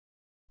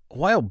A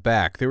while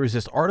back, there was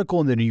this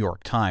article in the New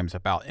York Times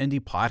about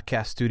indie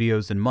podcast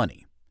studios and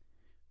money.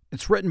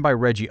 It's written by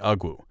Reggie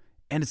Ugwu,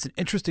 and it's an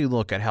interesting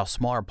look at how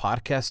smaller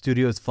podcast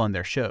studios fund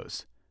their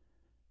shows.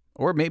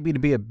 Or maybe to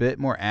be a bit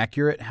more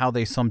accurate, how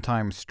they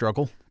sometimes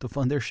struggle to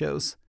fund their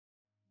shows.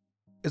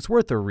 It's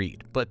worth a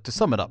read, but to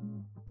sum it up,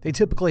 they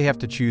typically have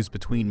to choose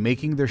between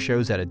making their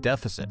shows at a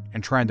deficit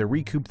and trying to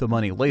recoup the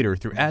money later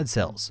through ad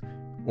sales,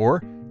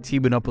 or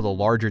teaming up with a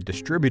larger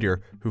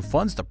distributor who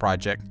funds the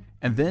project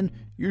and then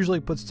usually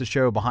puts the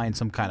show behind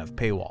some kind of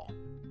paywall.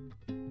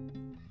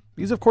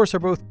 These, of course, are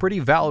both pretty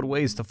valid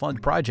ways to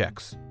fund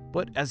projects,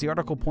 but as the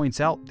article points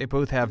out, they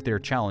both have their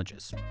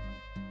challenges.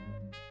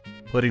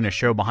 Putting a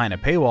show behind a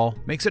paywall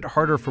makes it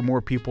harder for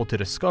more people to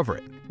discover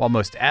it, while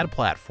most ad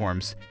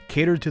platforms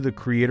cater to the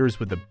creators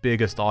with the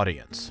biggest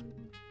audience.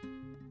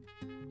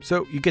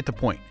 So you get the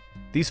point.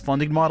 These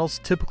funding models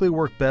typically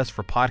work best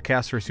for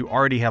podcasters who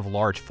already have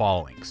large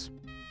followings.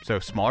 So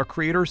smaller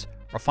creators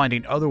are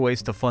finding other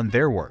ways to fund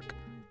their work.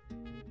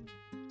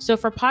 So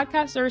for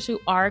podcasters who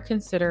are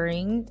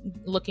considering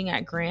looking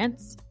at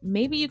grants,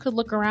 maybe you could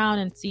look around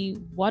and see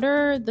what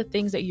are the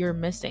things that you're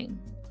missing,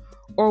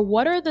 or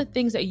what are the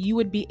things that you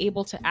would be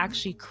able to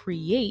actually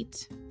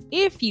create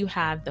if you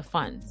had the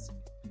funds.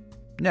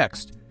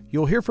 Next,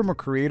 you'll hear from a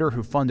creator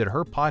who funded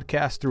her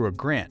podcast through a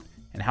grant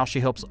and how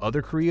she helps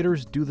other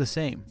creators do the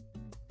same.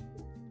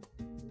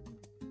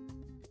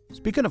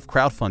 Speaking of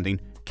crowdfunding,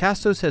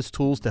 Castos has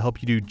tools to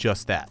help you do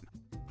just that.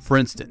 For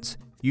instance,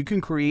 you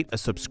can create a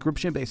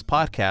subscription-based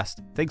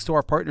podcast thanks to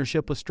our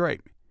partnership with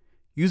Stripe.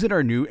 Using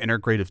our new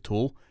integrative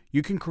tool,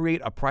 you can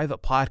create a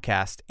private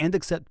podcast and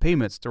accept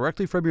payments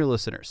directly from your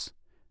listeners.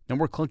 No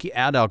more clunky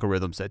ad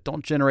algorithms that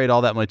don't generate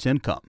all that much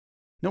income.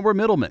 No more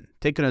middlemen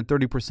taking a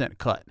 30%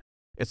 cut.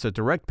 It's a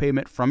direct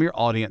payment from your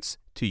audience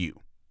to you.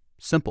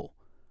 Simple.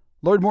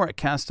 Learn more at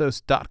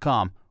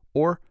castos.com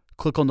or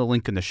click on the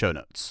link in the show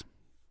notes.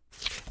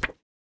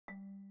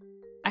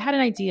 I had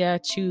an idea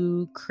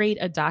to create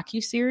a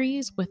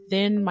docuseries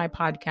within my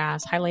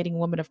podcast highlighting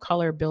women of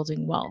color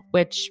building wealth,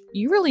 which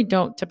you really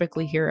don't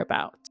typically hear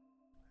about.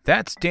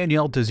 That's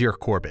Danielle Desir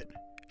Corbett.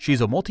 She's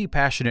a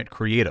multi-passionate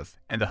creative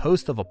and the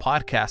host of a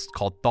podcast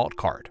called Thought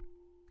Card.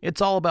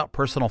 It's all about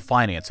personal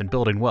finance and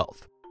building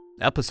wealth.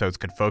 Episodes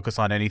can focus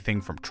on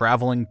anything from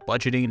traveling,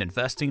 budgeting,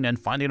 investing, and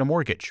finding a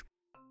mortgage.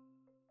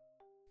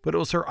 But it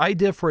was her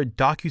idea for a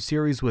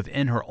docuseries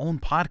within her own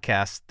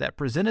podcast that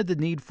presented the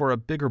need for a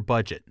bigger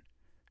budget.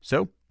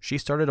 So she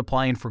started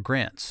applying for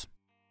grants.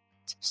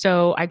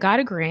 So I got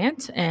a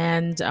grant,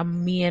 and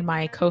me and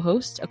my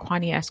co-host,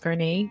 Akwani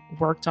Escarnay,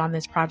 worked on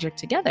this project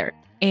together.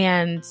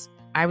 And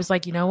I was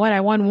like, you know what?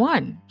 I won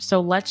one. So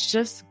let's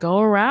just go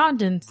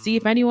around and see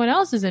if anyone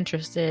else is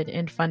interested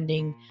in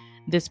funding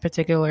this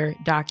particular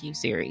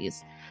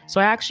docuseries.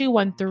 So I actually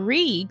won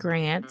 3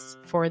 grants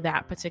for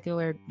that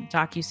particular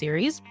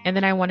docuseries. And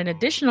then I won an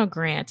additional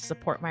grant to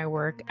support my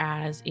work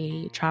as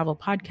a travel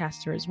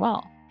podcaster as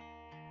well.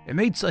 It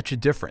made such a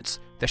difference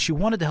that she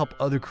wanted to help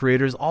other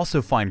creators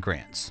also find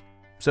grants.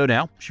 So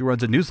now she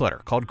runs a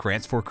newsletter called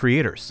Grants for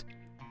Creators.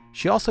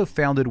 She also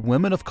founded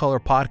Women of Color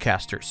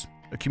Podcasters,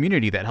 a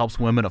community that helps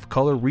women of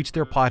color reach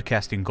their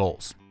podcasting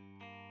goals.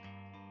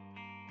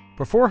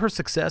 Before her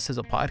success as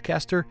a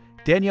podcaster,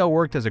 Danielle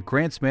worked as a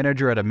grants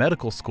manager at a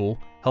medical school,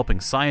 helping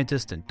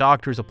scientists and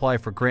doctors apply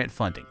for grant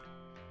funding.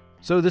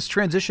 So this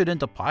transition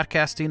into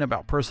podcasting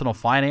about personal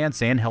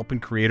finance and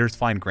helping creators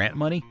find grant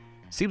money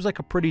seems like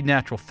a pretty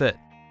natural fit.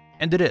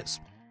 And it is.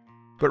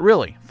 But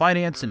really,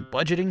 finance and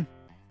budgeting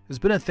has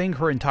been a thing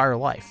her entire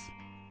life.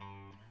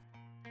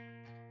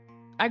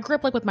 I grew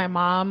up with my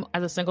mom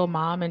as a single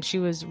mom, and she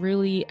was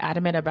really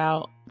adamant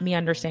about me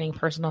understanding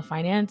personal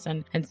finance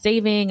and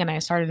saving. And I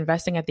started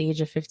investing at the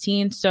age of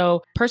 15.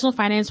 So personal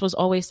finance was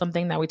always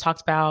something that we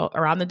talked about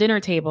around the dinner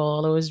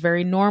table. It was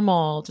very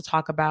normal to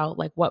talk about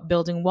like what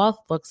building wealth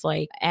looks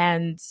like.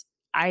 And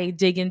I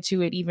dig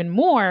into it even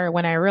more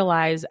when I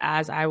realize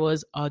as I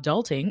was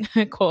adulting,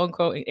 quote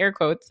unquote, in air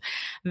quotes,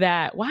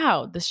 that,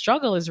 wow, the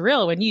struggle is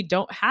real when you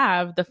don't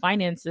have the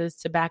finances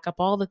to back up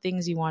all the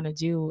things you want to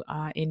do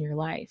in your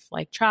life,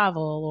 like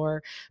travel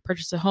or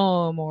purchase a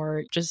home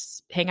or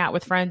just hang out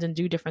with friends and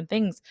do different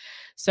things.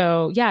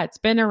 So yeah, it's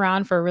been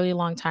around for a really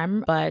long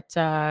time, but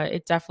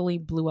it definitely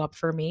blew up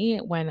for me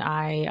when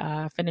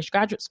I finished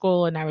graduate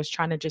school and I was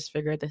trying to just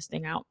figure this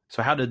thing out.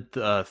 So how did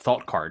the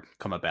Thought Card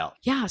come about?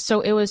 Yeah,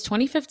 so it was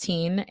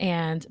 2015,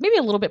 and maybe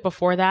a little bit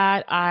before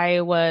that,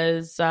 I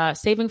was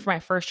saving for my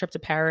first trip to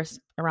Paris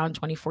around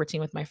 2014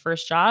 with my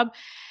first job.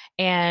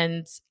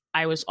 And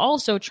I was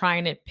also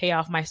trying to pay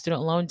off my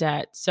student loan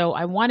debt. So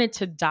I wanted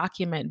to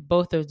document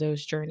both of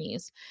those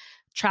journeys.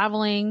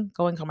 Traveling,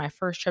 going on my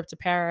first trip to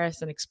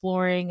Paris and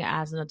exploring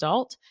as an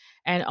adult,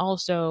 and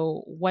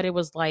also what it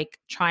was like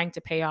trying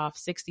to pay off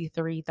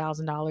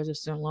 $63,000 of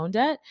student loan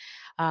debt.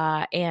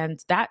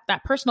 And that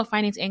personal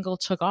finance angle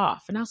took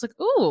off. And I was like,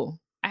 ooh,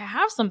 I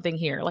have something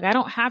here. Like, I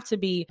don't have to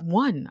be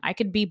one. I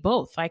could be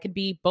both. I could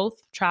be both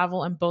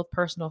travel and both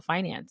personal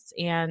finance.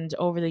 And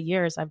over the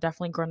years, I've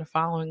definitely grown a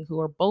following who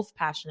are both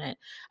passionate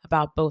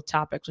about both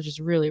topics, which is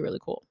really, really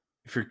cool.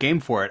 If you're game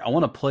for it, I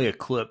want to play a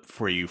clip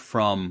for you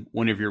from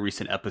one of your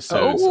recent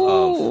episodes of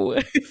Oh,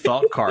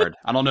 Thought Card.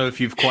 I don't know if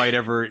you've quite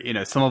ever,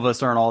 some of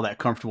us aren't all that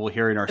comfortable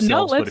hearing no,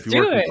 ourselves, but let's if you do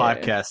work in it.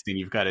 podcasting,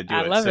 you've got to I do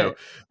it. love So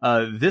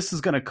it. this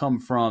is going to come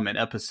from an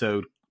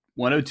episode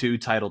 102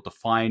 titled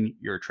Define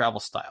Your Travel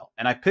Style.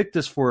 And I picked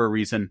this for a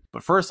reason,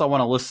 but first I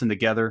want to listen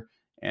together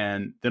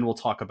and then we'll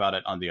talk about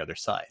it on the other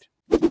side.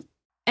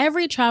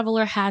 Every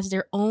traveler has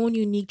their own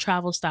unique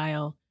travel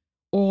style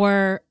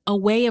or a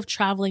way of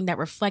traveling that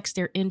reflects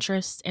their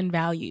interests and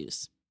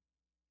values.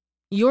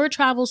 Your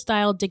travel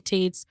style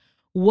dictates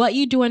what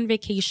you do on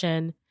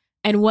vacation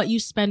and what you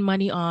spend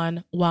money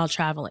on while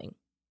traveling.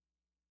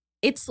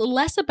 It's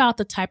less about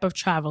the type of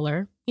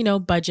traveler,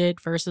 budget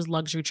versus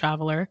luxury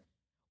traveler,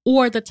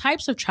 or the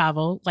types of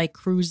travel like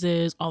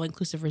cruises,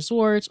 all-inclusive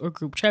resorts, or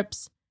group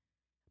trips,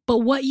 but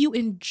what you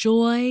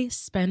enjoy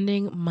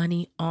spending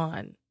money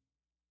on.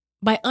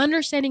 By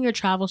understanding your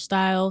travel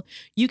style,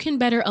 you can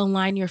better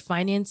align your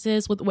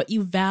finances with what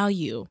you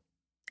value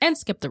and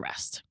skip the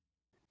rest.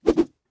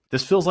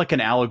 This feels like an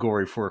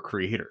allegory for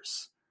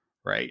creators,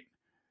 right?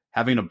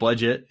 Having a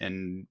budget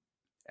and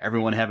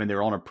everyone having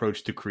their own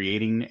approach to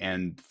creating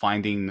and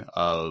finding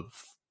a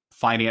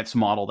finance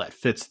model that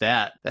fits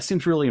that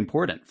seems really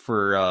important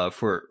for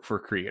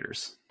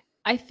creators.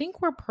 I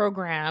think we're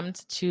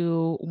programmed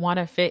to want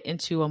to fit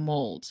into a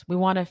mold. We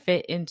want to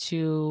fit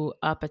into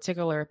a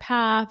particular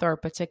path or a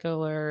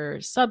particular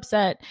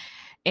subset.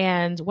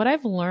 And what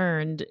I've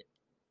learned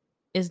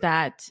is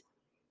that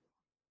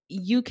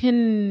you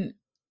can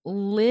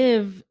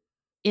live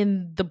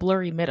in the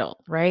blurry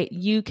middle, right?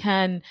 You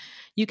can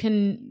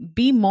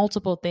be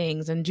multiple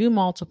things and do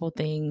multiple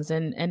things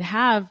and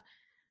have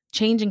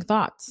changing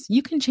thoughts.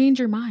 You can change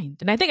your mind.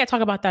 And I think I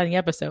talk about that in the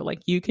episode, like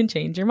you can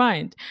change your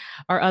mind,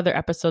 or other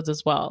episodes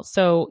as well.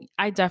 So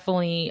I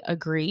definitely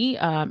agree,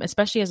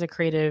 especially as a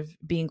creative,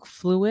 being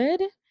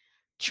fluid,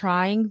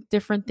 trying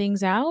different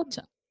things out,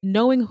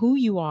 knowing who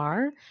you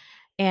are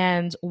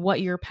and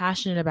what you're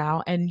passionate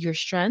about and your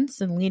strengths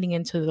and leaning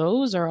into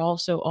those are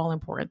also all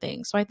important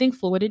things. So I think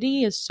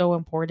fluidity is so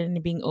important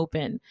and being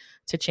open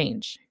to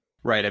change.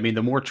 Right. I mean,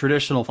 the more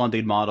traditional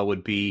funding model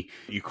would be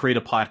you create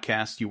a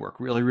podcast, you work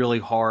really, really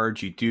hard,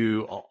 you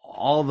do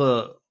all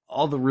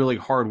the really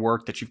hard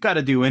work that you've got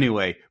to do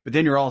anyway, but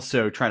then you're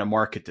also trying to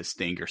market this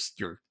thing.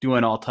 You're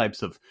doing all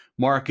types of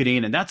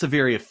marketing, and that's a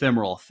very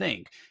ephemeral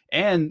thing.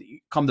 And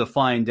come to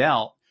find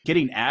out,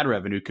 getting ad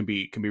revenue can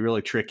be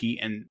really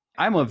tricky. And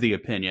I'm of the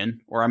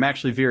opinion, or I'm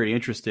actually very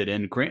interested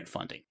in grant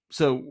funding.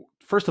 So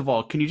first of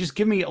all, can you just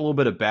give me a little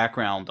bit of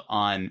background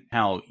on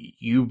how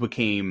you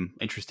became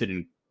interested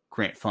in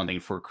grant funding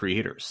for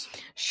creators?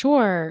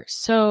 Sure.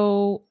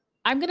 So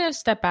I'm going to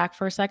step back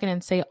for a second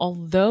and say,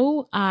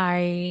 although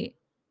I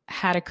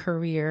had a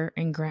career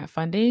in grant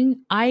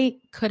funding, I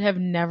could have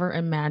never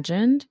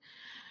imagined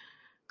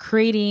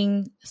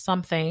creating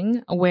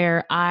something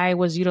where I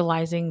was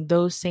utilizing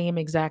those same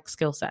exact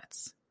skill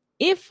sets.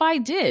 If I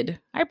did,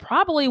 I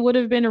probably would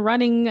have been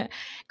running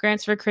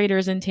Grants for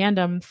Creators in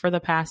tandem for the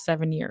past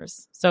 7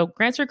 years. So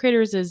Grants for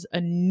Creators is a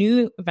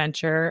new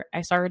venture.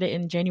 I started it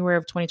in January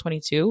of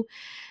 2022.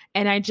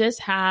 And I just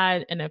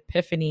had an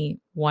epiphany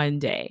one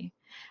day.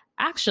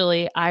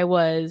 Actually, I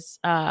was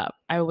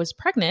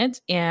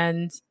pregnant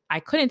and I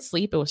couldn't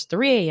sleep. It was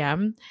 3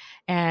 a.m.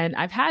 and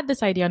I've had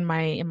this idea in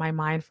my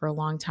mind for a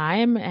long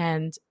time,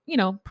 and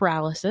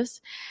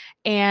paralysis.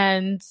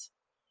 And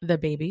the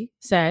baby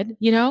said,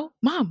 Mom,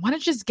 why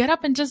don't you just get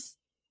up and just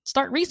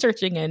start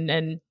researching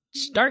and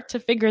start to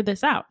figure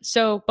this out?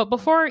 So, but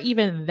before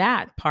even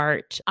that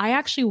part, I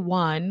actually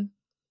won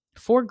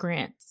 4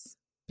 grants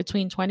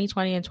between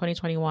 2020 and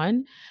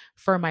 2021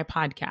 for my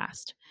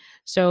podcast.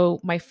 So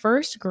my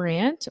first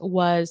grant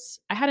was,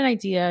 I had an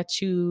idea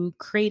to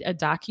create a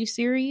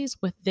docuseries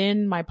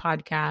within my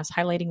podcast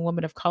highlighting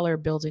women of color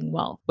building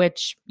wealth,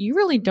 which you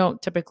really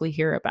don't typically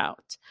hear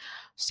about.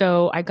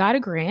 So I got a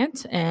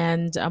grant,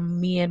 and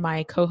me and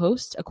my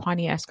co-host,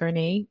 Akwani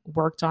Escarnay,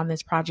 worked on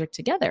this project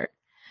together.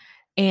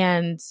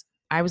 And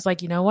I was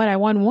like, you know what? I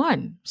won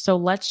one. So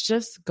let's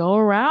just go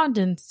around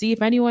and see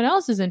if anyone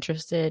else is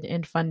interested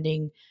in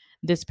funding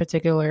this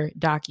particular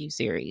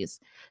docuseries.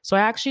 So I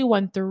actually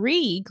won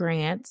 3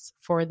 grants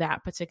for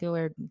that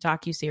particular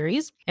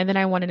docuseries. And then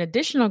I won an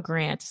additional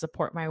grant to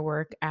support my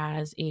work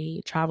as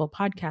a travel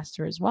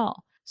podcaster as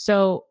well.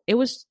 So it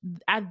was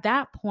at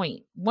that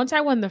point, once I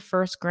won the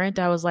first grant,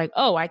 I was like,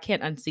 oh, I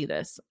can't unsee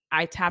this.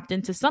 I tapped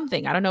into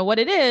something. I don't know what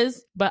it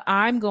is, but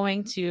I'm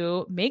going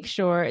to make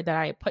sure that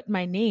I put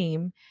my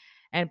name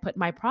and put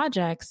my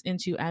projects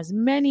into as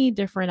many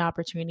different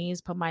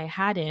opportunities, put my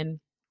hat in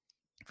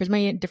for as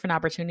many different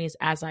opportunities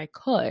as I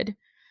could.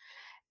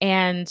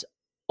 And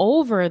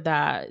over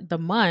the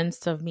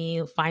months of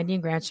me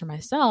finding grants for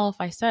myself,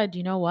 I said,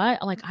 you know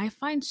what? Like, I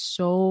find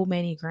so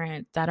many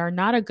grants that are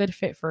not a good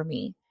fit for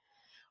me.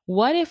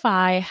 What if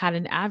I had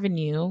an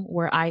avenue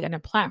where I, on a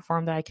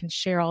platform that I can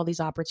share all these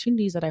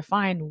opportunities that I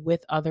find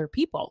with other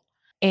people?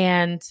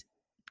 And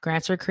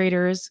Grants for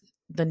Creators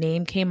the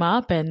name came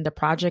up and the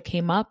project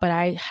came up, but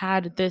I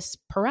had this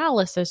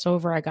paralysis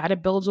over, I got to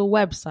build a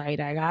website.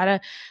 I got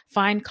to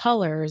find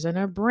colors and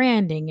a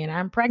branding, and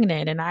I'm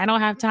pregnant and I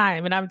don't have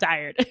time and I'm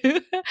tired.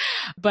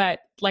 But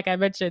like I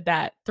mentioned,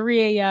 that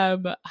 3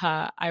 a.m.,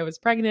 I was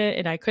pregnant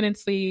and I couldn't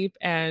sleep.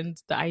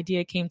 And the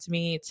idea came to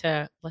me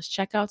to let's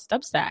check out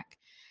Substack.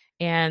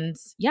 And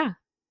yeah,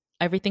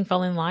 everything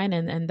fell in line.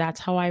 And that's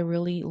how I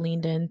really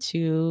leaned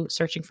into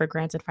searching for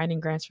grants and finding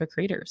grants for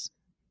creators.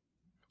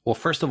 Well,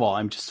 first of all,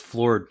 I'm just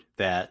floored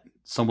that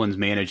someone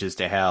manages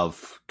to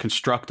have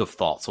constructive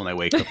thoughts when they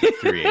wake up at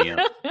 3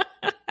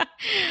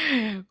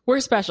 a.m. We're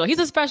special. He's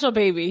a special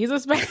baby. He's a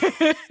special.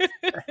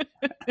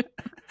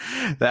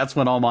 That's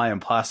when all my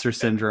imposter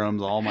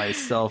syndromes, all my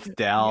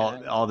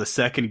self-doubt, all the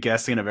second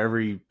guessing of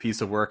every piece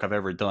of work I've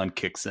ever done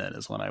kicks in,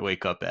 is when I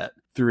wake up at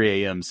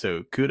 3 a.m.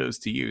 So kudos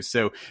to you.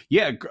 So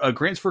yeah,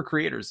 Grants for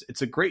Creators.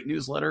 It's a great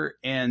newsletter,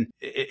 and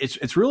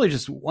it's really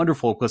just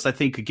wonderful because I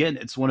think, again,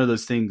 it's one of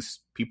those things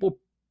people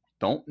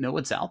don't know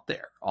it's out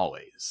there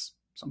always.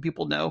 Some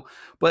people know,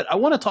 but I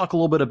want to talk a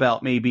little bit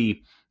about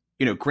maybe,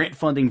 grant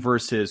funding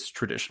versus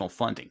traditional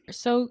funding.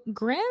 So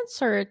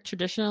grants are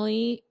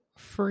traditionally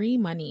free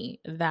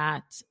money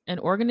that an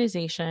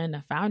organization,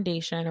 a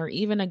foundation, or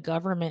even a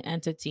government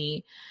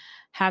entity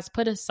has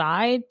put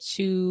aside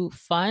to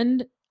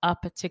fund a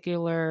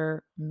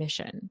particular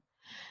mission.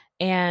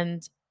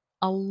 And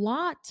a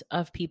lot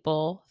of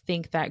people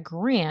think that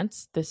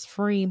grants, this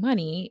free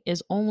money,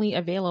 is only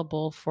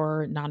available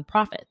for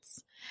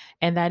nonprofits.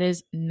 And that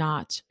is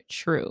not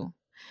true.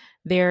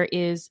 There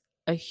is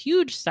a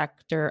huge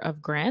sector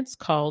of grants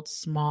called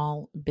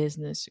small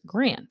business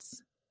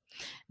grants.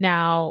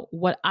 Now,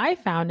 what I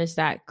found is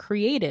that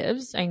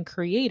creatives and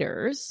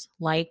creators,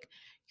 like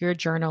your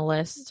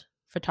journalists,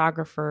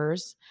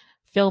 photographers,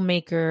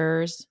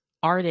 filmmakers,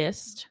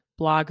 artists,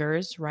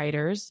 bloggers,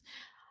 writers,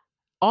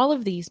 all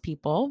of these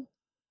people,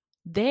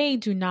 they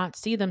do not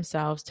see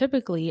themselves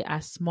typically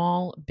as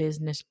small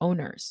business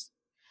owners.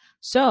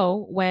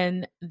 So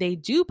when they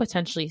do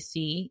potentially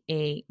see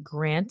a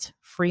grant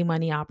free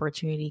money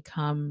opportunity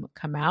come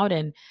out,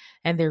 and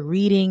they're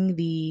reading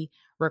the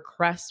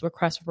request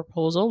for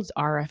proposals,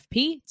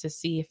 RFP, to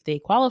see if they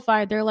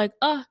qualify, they're like,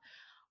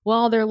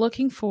 well, they're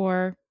looking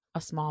for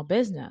a small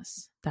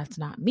business. That's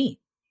not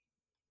me,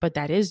 but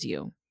that is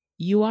you.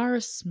 You are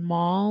a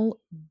small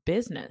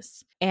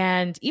business.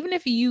 And even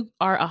if you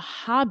are a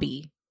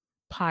hobby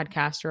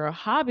podcaster or a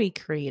hobby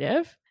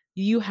creative,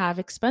 you have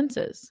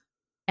expenses.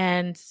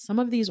 And some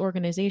of these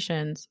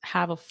organizations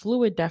have a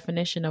fluid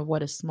definition of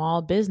what a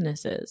small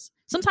business is.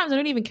 Sometimes they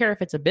don't even care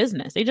if it's a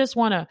business. They just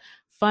want to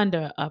fund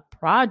a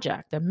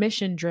project, a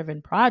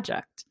mission-driven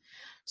project.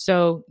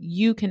 So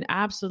you can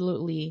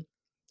absolutely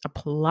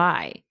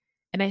apply.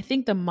 And I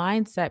think the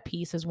mindset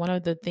piece is one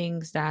of the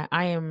things that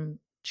I am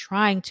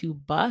trying to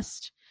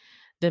bust,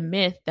 the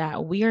myth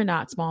that we are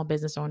not small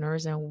business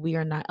owners and we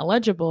are not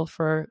eligible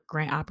for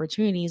grant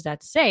opportunities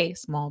that say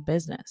small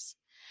business.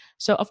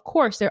 So of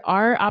course, there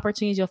are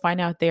opportunities you'll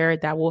find out there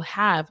that will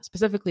have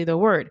specifically the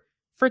word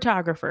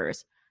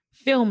photographers,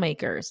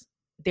 filmmakers.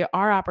 There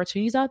are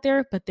opportunities out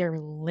there, but they're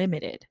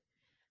limited.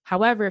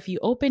 However, if you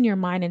open your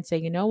mind and say,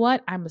 you know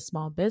what, I'm a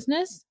small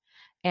business,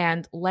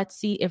 and let's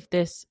see if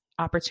this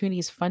opportunity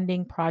is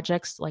funding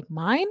projects like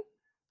mine,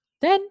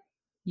 then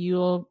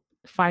you'll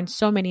find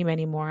so many,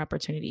 many more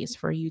opportunities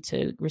for you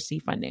to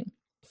receive funding.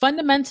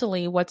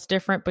 Fundamentally, what's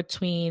different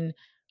between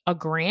a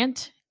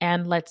grant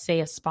and, let's say,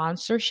 a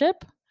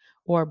sponsorship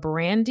or a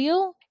brand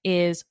deal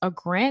is a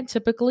grant.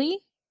 Typically,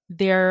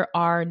 there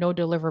are no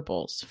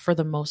deliverables for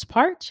the most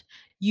part.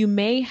 You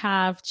may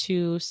have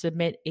to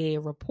submit a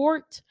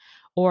report,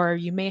 or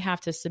you may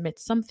have to submit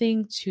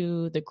something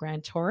to the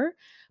grantor,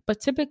 but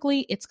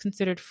typically it's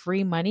considered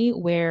free money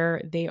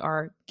where they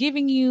are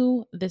giving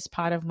you this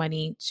pot of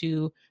money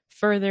to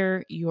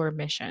further your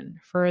mission,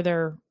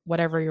 further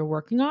whatever you're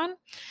working on.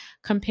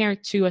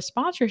 Compared to a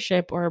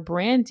sponsorship or a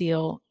brand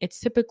deal,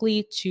 it's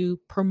typically to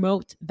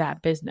promote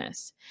that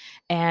business.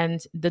 And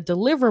the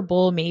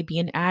deliverable may be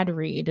an ad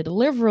read, the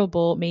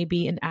deliverable may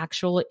be an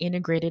actual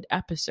integrated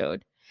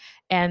episode.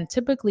 And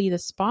typically the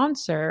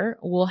sponsor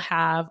will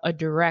have a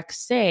direct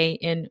say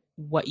in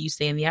what you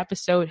say in the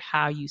episode,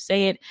 how you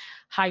say it,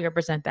 how you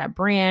represent that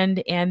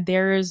brand. And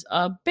there's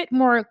a bit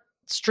more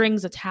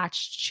strings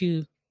attached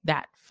to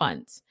that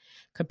funds.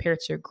 Compared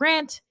to a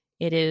grant,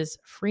 it is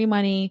free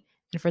money.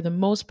 And for the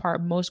most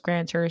part, most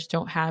grantors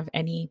don't have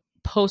any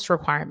post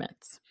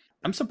requirements.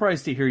 I'm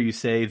surprised to hear you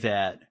say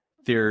that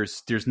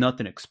there's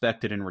nothing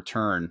expected in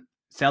return.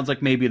 Sounds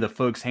like maybe the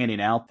folks handing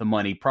out the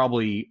money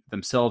probably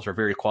themselves are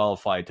very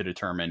qualified to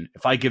determine,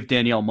 if I give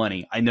Danielle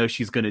money, I know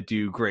she's going to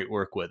do great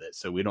work with it.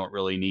 So we don't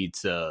really need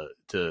to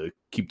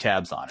keep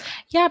tabs on it.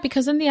 Yeah,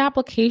 because in the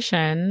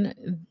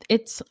application,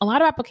 a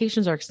lot of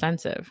applications are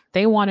extensive.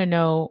 They want to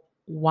know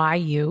why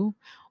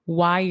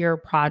your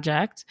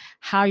project,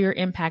 how you're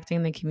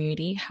impacting the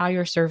community, how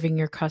you're serving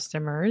your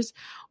customers,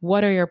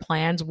 what are your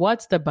plans,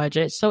 what's the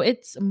budget. So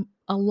it's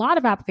a lot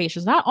of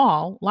applications, not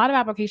all, a lot of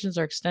applications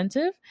are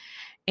extensive.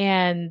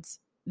 And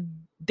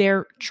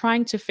they're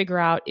trying to figure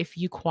out if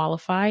you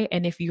qualify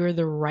and if you're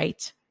the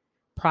right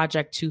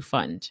project to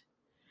fund.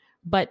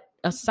 But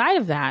aside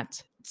of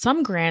that,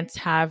 some grants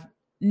have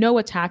no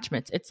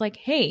attachments. It's like,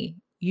 hey,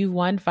 you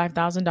won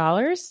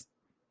 $5,000.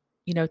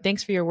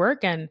 Thanks for your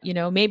work. And,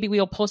 maybe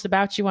we'll post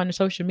about you on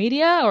social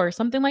media or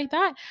something like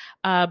that.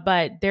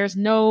 But there's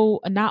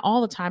not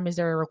all the time is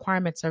there a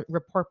requirement to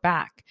report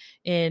back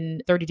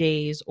in 30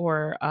 days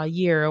or a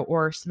year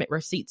or submit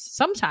receipts.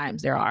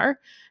 Sometimes there are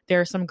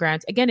some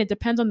grants. Again, it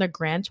depends on the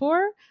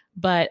grantor,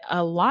 but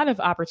a lot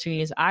of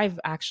opportunities I've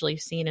actually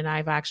seen and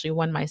I've actually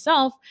won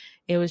myself,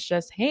 it was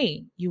just,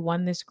 hey, you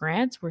won this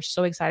grant. We're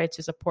so excited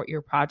to support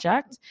your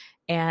project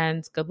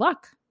and good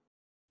luck.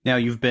 Now,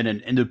 you've been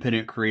an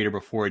independent creator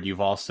before, and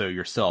you've also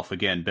yourself,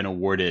 again, been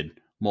awarded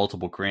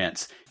multiple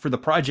grants. For the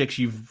projects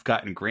you've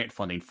gotten grant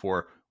funding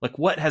for,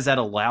 what has that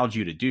allowed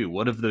you to do?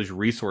 What have those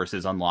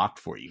resources unlocked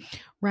for you?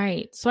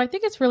 Right. So I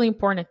think it's really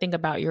important to think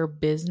about your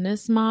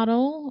business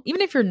model, even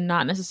if you're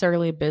not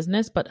necessarily a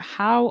business, but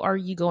how are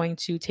you going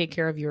to take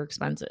care of your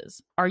expenses?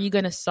 Are you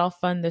going to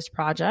self-fund this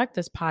project,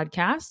 this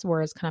podcast,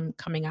 where it's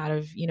coming out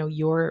of,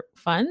 your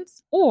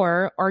funds?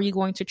 Or are you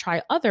going to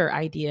try other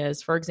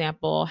ideas? For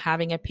example,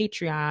 having a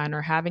Patreon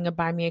or having a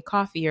Buy Me a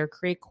Coffee or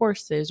create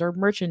courses or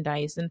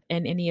merchandise and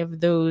any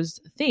of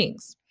those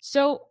things.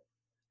 So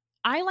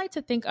I like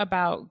to think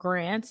about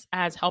grants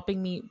as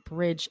helping me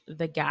bridge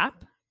the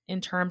gap in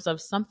terms of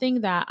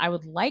something that I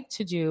would like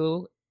to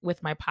do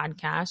with my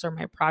podcast or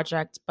my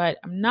project, but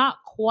I'm not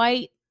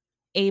quite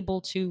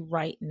able to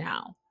right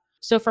now.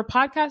 So for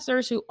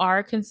podcasters who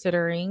are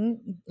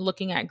considering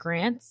looking at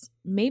grants,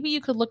 maybe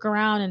you could look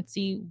around and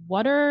see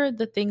what are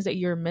the things that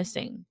you're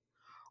missing,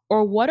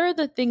 or what are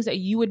the things that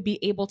you would be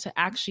able to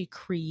actually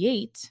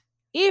create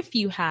if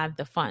you had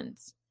the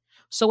funds.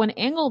 So an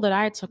angle that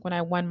I took when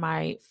I won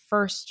my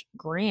first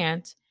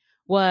grant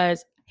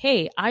was,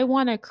 hey, I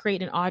want to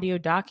create an audio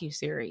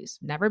docuseries.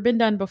 Never been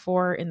done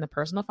before in the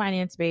personal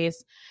finance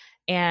space.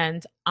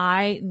 And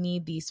I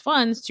need these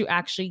funds to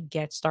actually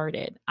get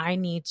started. I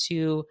need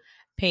to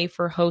pay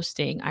for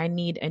hosting. I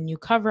need a new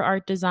cover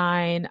art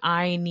design.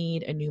 I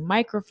need a new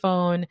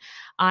microphone.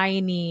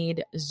 I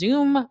need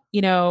Zoom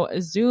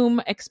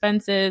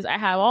expenses. I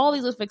have all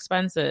these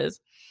expenses.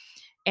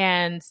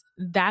 And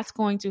that's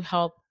going to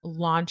help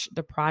launch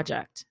the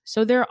project.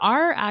 So there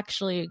are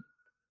actually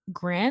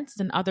grants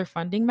and other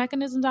funding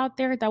mechanisms out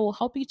there that will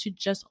help you to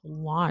just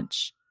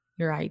launch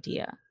your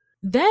idea.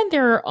 Then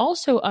there are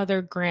also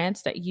other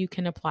grants that you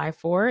can apply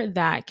for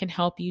that can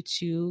help you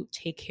to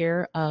take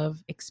care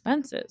of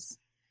expenses.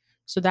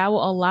 So that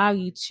will allow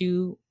you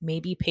to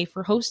maybe pay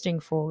for hosting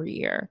for a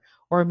year,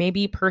 or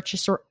maybe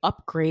purchase or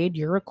upgrade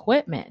your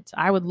equipment.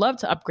 I would love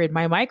to upgrade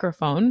my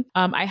microphone.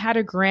 I had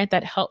a grant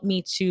that helped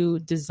me to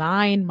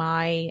design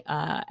my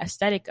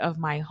aesthetic of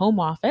my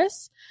home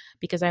office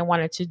because I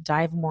wanted to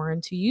dive more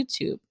into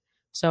YouTube.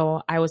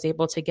 So I was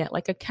able to get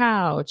like a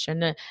couch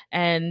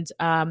and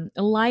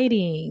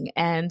lighting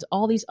and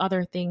all these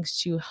other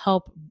things to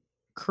help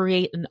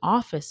create an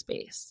office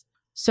space.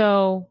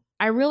 So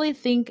I really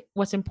think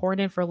what's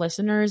important for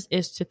listeners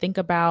is to think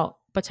about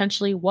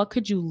potentially what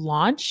could you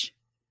launch,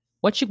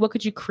 what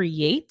could you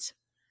create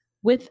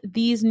with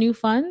these new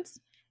funds,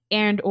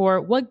 and or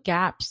what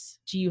gaps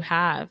do you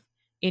have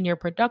in your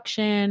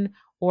production,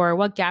 or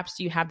what gaps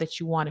do you have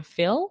that you want to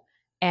fill,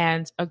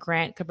 and a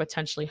grant could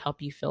potentially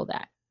help you fill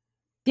that.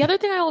 The other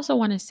thing I also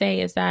want to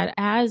say is that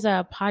as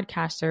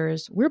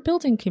podcasters, we're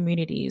building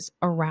communities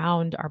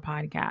around our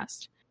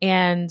podcast.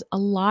 And a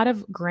lot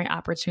of grant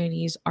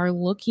opportunities are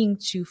looking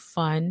to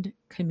fund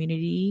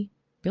community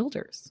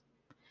builders.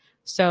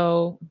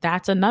 So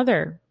that's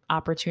another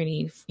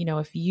opportunity.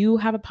 If you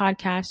have a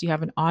podcast, you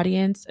have an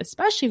audience,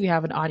 especially if you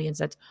have an audience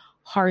that's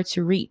hard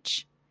to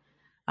reach.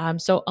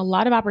 So a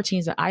lot of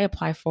opportunities that I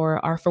apply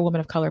for are for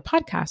women of color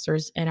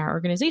podcasters in our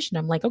organization.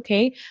 I'm like,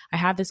 okay, I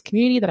have this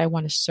community that I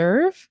want to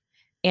serve.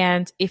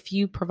 And if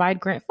you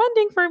provide grant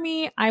funding for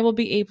me, I will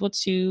be able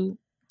to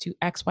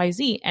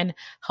XYZ and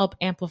help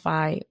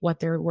amplify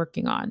what they're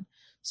working on.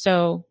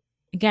 So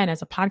again,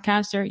 as a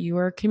podcaster, you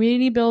are a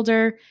community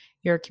builder,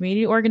 you're a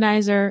community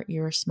organizer,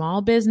 you're a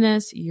small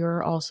business,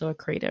 you're also a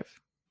creative.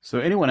 So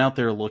anyone out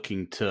there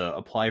looking to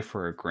apply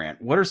for a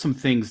grant, what are some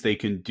things they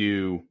can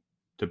do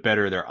to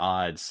better their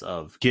odds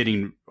of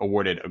getting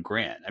awarded a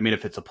grant? I mean,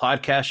 if it's a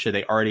podcast, should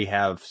they already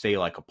have, say,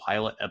 like a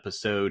pilot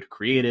episode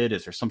created?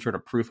 Is there some sort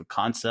of proof of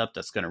concept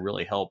that's going to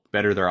really help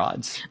better their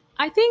odds?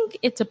 I think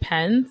it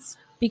depends,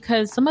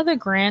 because some of the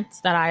grants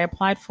that I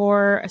applied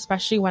for,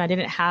 especially when I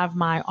didn't have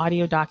my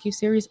audio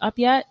docuseries up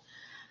yet,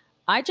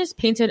 I just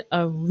painted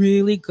a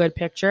really good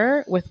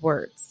picture with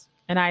words.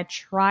 And I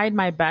tried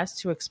my best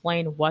to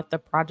explain what the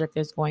project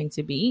is going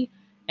to be.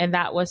 And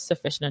that was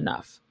sufficient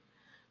enough.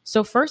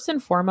 So first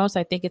and foremost,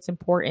 I think it's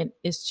important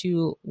is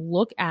to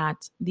look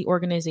at the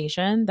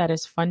organization that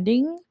is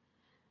funding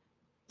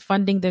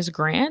this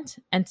grant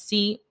and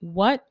see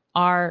what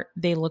are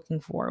they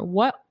looking for?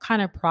 What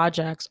kind of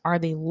projects are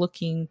they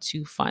looking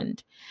to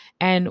fund?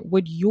 And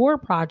would your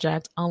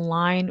project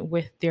align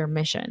with their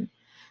mission?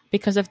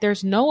 Because if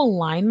there's no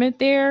alignment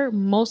there,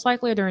 most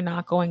likely they're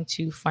not going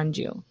to fund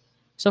you.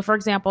 So for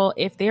example,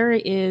 if there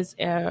is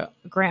a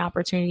grant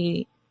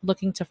opportunity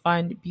looking to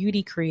fund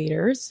beauty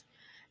creators,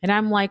 and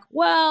I'm like,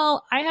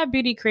 well, I have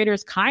beauty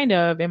creators kind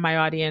of in my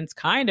audience,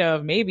 kind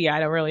of, maybe, I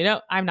don't really know,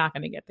 I'm not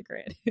going to get the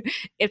grant.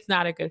 It's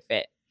not a good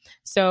fit.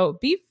 So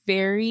be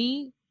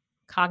very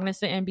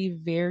cognizant and be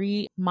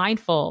very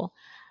mindful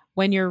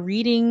when you're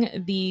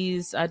reading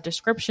these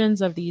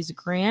descriptions of these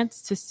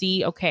grants to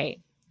see, okay,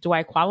 do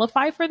I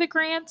qualify for the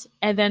grant?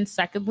 And then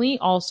secondly,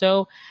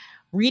 also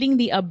reading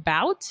the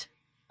about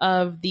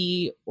of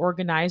the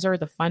organizer,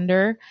 the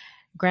funder,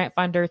 grant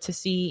funder, to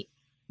see,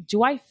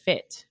 do I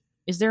fit?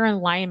 Is there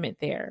alignment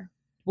there?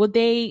 Would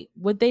they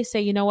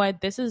say, you know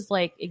what, this is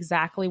like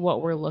exactly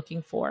what we're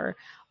looking for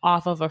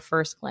off of a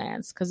first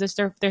glance? Because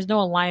if there's no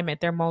alignment,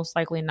 they're most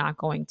likely not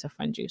going to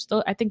fund you.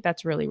 So I think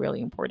that's really,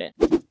 really important.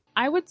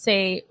 I would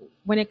say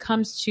when it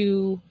comes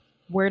to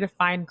where to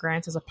find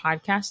grants as a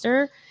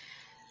podcaster,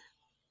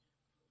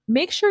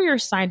 make sure you're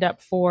signed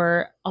up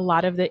for a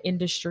lot of the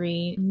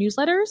industry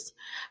newsletters,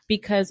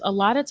 because a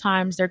lot of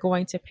times they're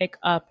going to pick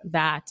up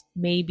that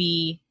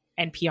maybe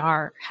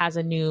NPR has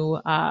a new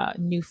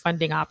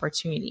funding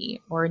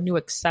opportunity or a new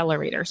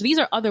accelerator. So these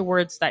are other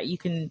words that you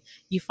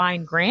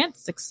find: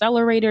 grants,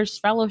 accelerators,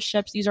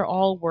 fellowships. These are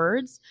all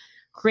words.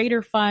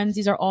 Creator funds.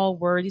 These are all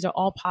words. These are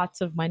all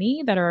pots of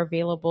money that are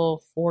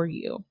available for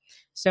you.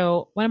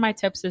 So one of my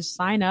tips is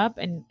sign up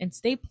and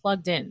stay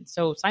plugged in.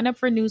 So sign up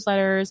for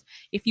newsletters.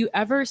 If you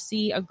ever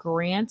see a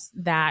grant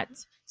that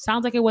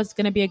sounds like it was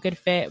going to be a good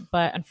fit,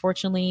 but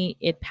unfortunately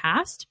it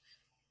passed,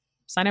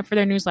 sign up for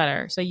their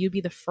newsletter. So you'd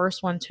be the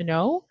first one to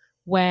know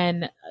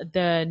when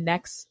the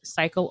next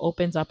cycle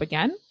opens up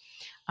again.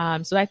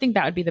 So I think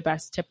that would be the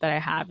best tip that I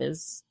have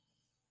is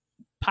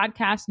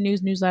podcast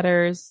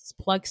newsletters,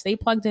 stay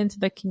plugged into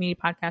the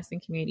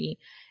podcasting community.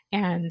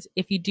 And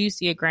if you do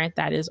see a grant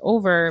that is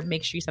over,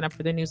 make sure you sign up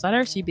for the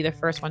newsletter so you'd be the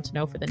first one to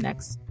know for the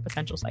next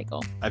potential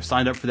cycle. I've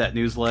signed up for that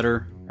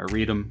newsletter. I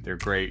read them. They're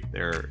great.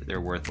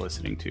 They're worth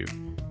listening to.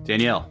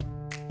 Danielle,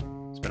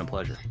 it's been a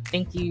pleasure.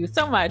 Thank you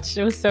so much.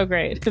 It was so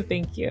great.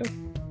 Thank you.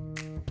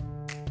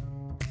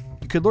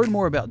 You could learn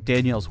more about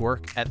Danielle's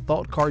work at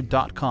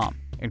thoughtcard.com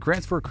and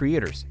Grants for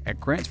Creators at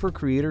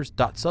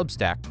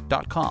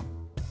grantsforcreators.substack.com.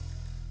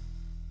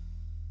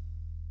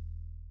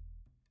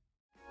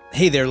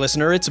 Hey there,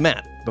 listener, it's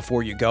Matt.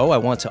 Before you go, I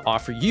want to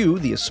offer you,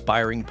 the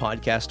aspiring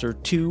podcaster,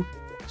 2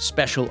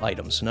 special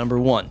items. Number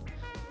 1,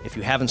 if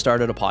you haven't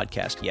started a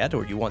podcast yet,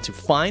 or you want to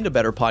find a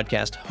better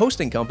podcast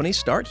hosting company,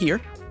 start here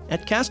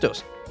at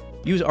Castos.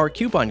 Use our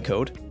coupon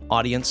code,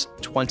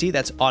 AUDIENCE20,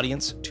 that's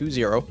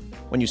AUDIENCE20,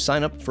 when you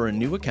sign up for a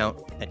new account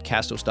at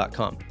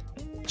castos.com.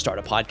 Start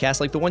a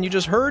podcast like the one you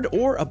just heard,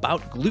 or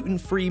about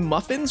gluten-free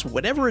muffins,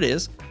 whatever it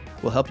is,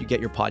 will help you get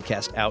your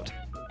podcast out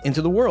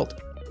into the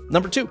world.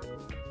 Number 2,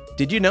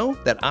 did you know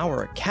that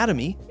our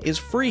Academy is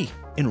free?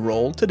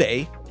 Enroll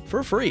today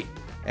for free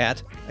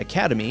at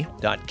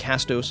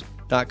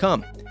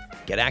academy.castos.com.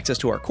 Get access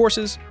to our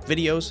courses,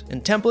 videos,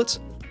 and templates,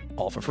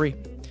 all for free.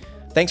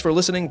 Thanks for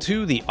listening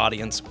to the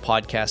Audience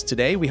Podcast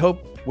today. We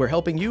hope we're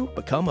helping you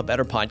become a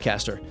better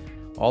podcaster.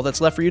 All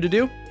that's left for you to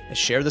do is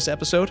share this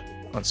episode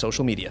on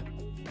social media.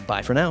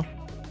 Bye for now.